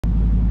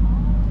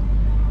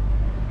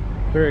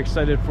Very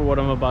excited for what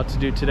I'm about to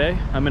do today.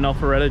 I'm in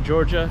Alpharetta,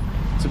 Georgia.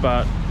 It's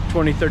about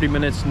 20-30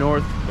 minutes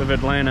north of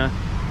Atlanta.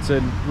 It's a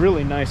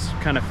really nice,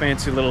 kind of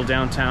fancy little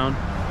downtown,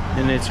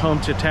 and it's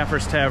home to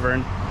Taffer's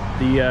Tavern,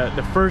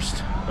 the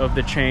first of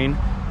the chain,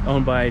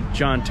 owned by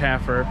Jon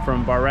Taffer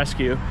from Bar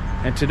Rescue.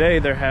 And today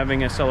they're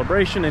having a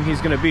celebration, and he's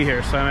going to be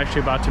here, so I'm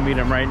actually about to meet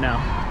him right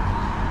now.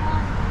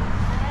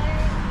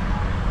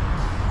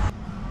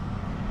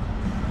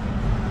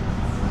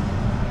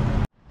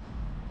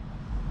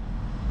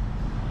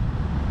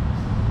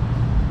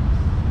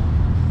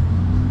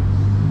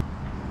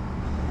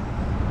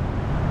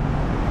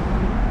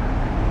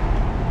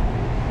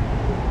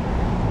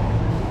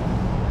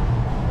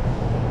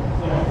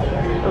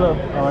 Hello,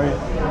 how are you?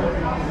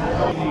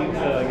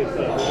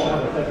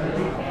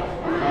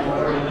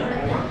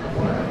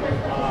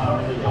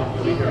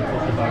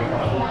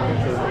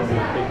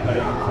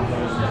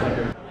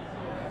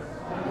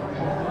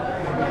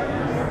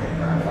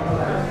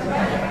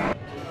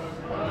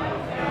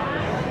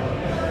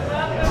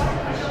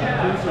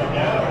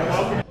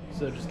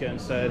 So just got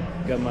inside,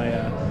 got my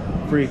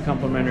free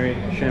complimentary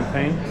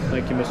champagne.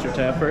 Thank you, Mr.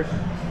 Taffer.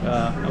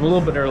 I'm a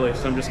little bit early,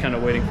 so I'm just kind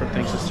of waiting for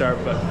things to start,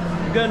 but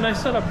we've got a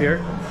nice setup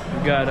here.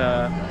 We've got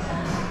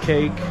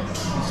cake,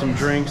 some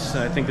drinks.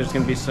 I think there's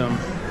going to be some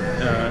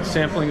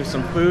sampling of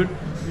some food.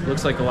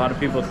 Looks like a lot of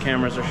people with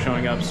cameras are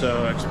showing up,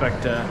 so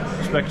expect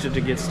it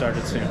to get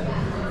started soon.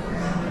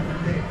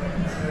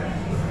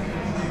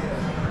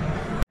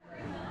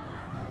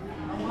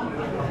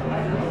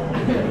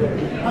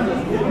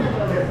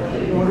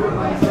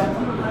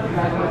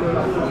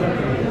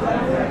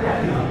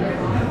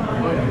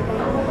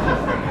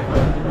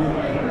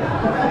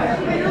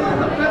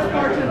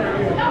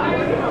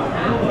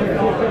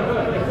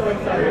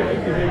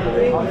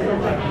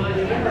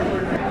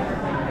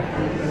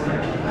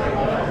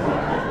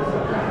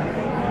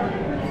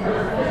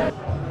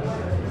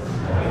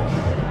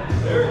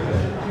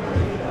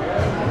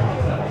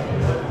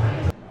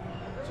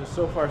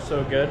 So far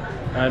so good.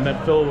 I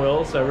met Phil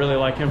Wills. I really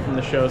like him from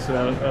the show, so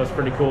that was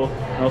pretty cool.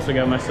 I also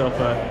got myself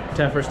a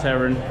Taffer's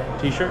Tavern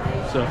t-shirt,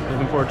 so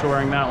looking forward to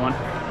wearing that one.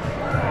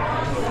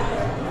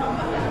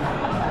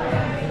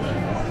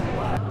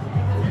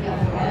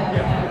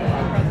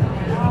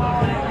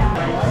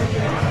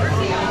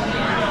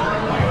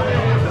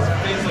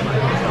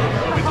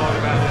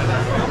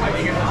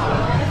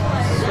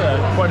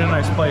 It's quite a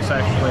nice place,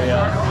 actually.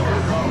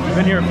 I've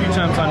been here a few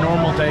times on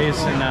normal days,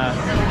 and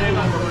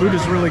food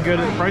is really good.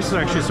 The price is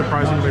actually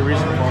surprisingly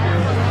reasonable, so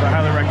I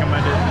highly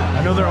recommend it.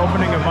 I know they're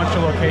opening a bunch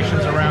of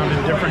locations around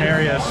in different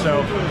areas,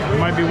 so there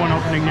might be one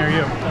opening near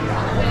you.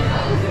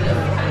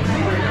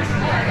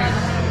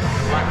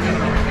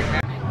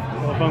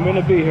 Well, if I'm going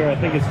to be here, I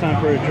think it's time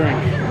for a drink.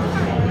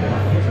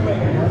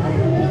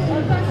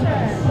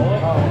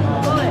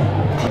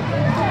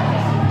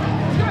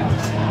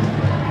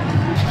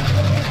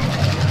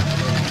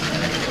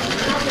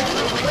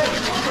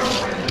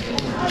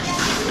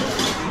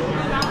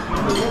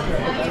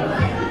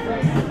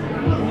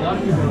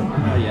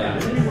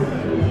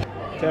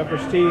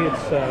 Taffer's tea,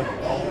 it's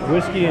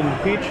whiskey and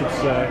peach.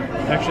 It's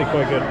actually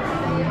quite good.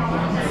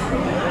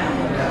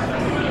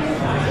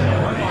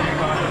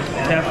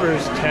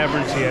 Taffer's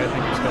Tavern tea, I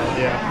think it's called,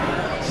 yeah.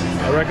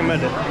 I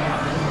recommend it.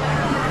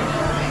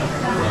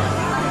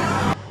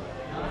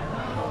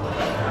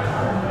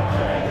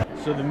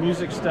 So the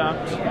music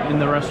stopped in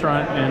the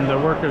restaurant, and the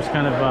workers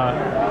kind of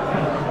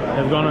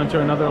have gone into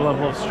another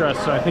level of stress,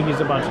 so I think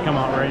he's about to come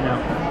out right now.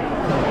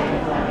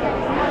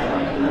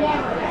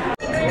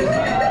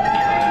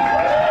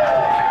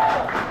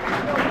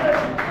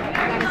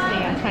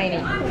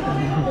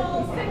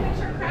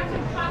 Signature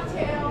crafted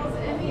cocktails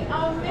and the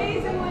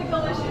amazingly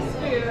delicious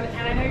food,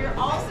 and I know you're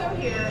also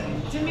here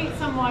to meet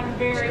someone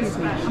very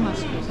special.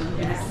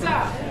 So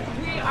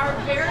we are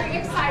very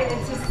excited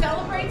to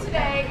celebrate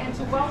today and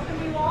to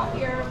welcome you all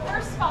here.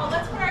 First of all,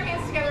 let's put our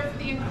hands together for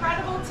the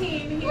incredible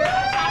team here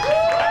at Tavern.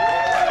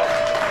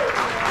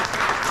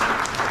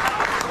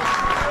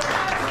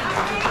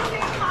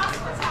 Amazing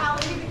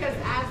hospitality, because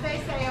as they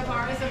say, a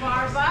bar is a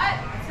bar, but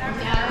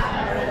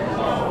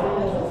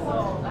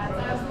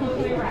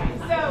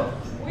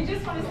we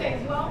just want to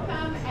say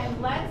welcome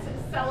and let's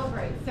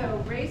celebrate.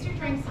 So raise your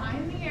drinks high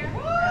in the air.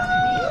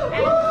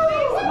 And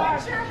please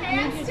put your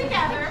hands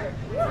together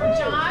for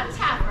Jon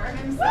Taffer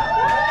himself.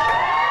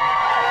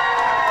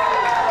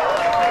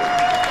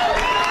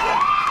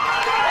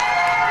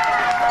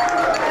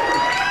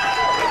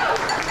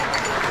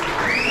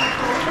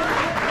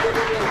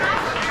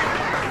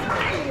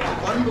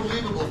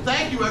 Unbelievable.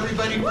 Thank you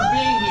everybody for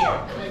being here.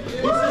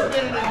 This has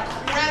been an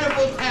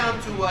incredible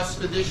town to us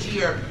for this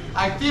year.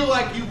 I feel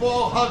like you've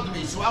all hugged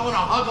me, so I want to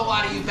hug a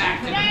lot of you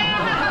back today.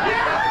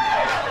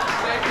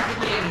 Thank you for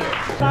being here.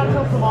 Not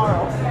until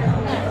tomorrow.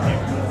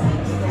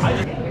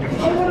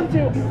 I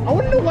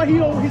want to know why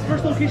his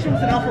first location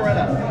was in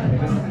Alpharetta.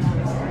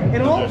 You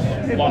know?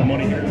 There's a lot of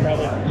money here,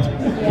 probably.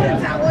 What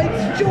is that? Like,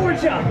 it's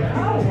Georgia.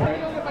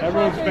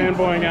 everyone's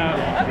fanboying out.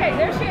 Okay,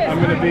 there she is.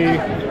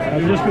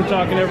 I've just been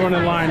talking to everyone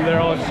in line. They're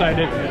all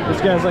excited.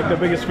 This guy's like the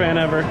biggest fan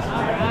ever. I'm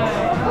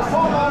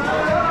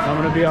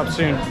gonna be up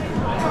soon.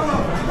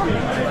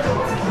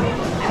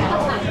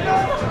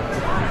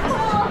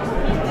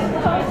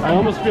 I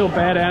almost feel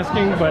bad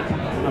asking, but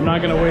I'm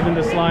not gonna wait in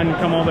this line and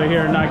come all the way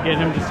here and not get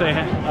him to say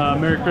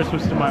Merry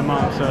Christmas to my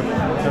mom. So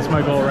that's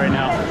my goal right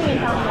now.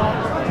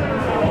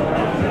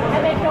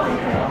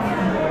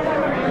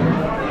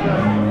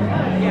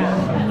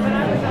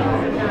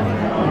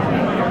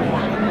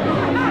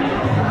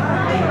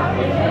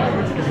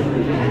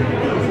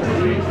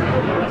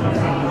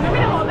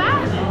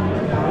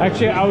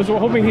 Actually, I was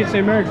hoping he'd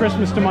say Merry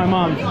Christmas to my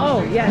mom.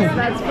 Oh, yes,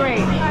 that's great.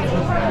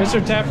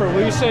 Mr. Taffer,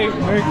 will you say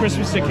Merry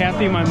Christmas to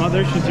Kathy, my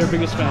mother? She's your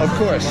biggest fan. Of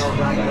course.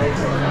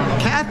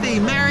 Kathy,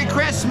 Merry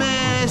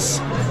Christmas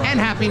and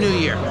Happy New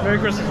Year. Merry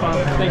Christmas, Mom.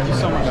 Thank you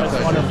so much.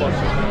 That's wonderful.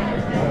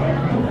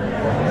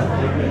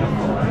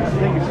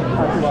 Thank you so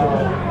much.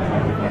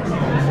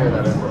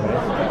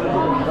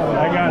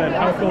 I got it.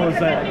 How cool is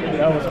that?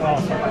 That was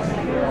awesome.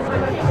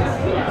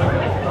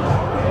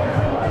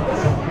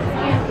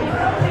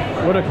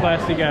 What a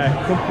classy guy.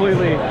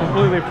 Completely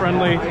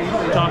friendly,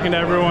 talking to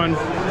everyone,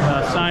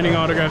 signing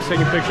autographs,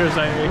 taking pictures.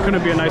 It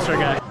couldn't be a nicer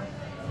guy.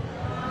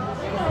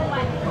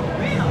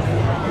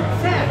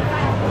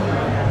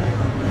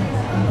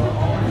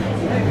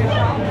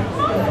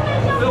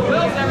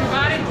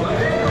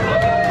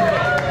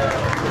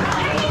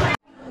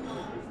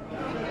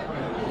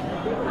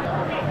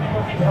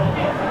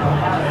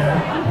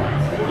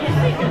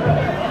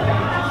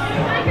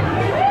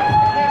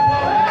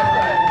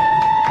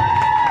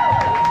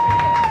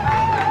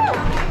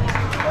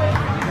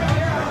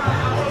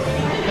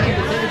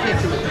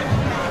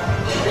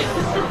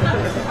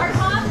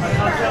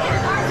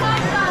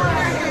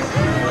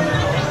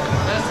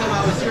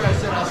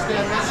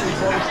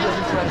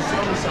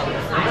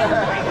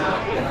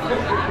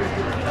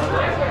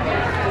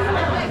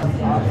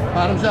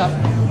 Bottoms up.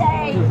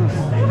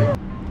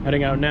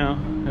 Heading out now.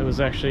 It was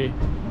actually a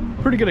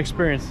pretty good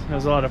experience. It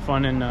was a lot of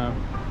fun, and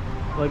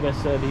like I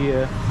said,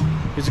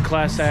 he's a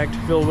class act.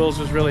 Bill Wills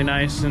was really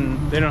nice, and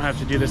they don't have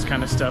to do this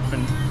kind of stuff,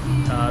 and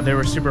they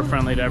were super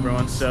friendly to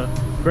everyone. So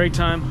great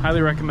time.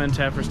 Highly recommend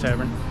Taffer's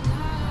Tavern.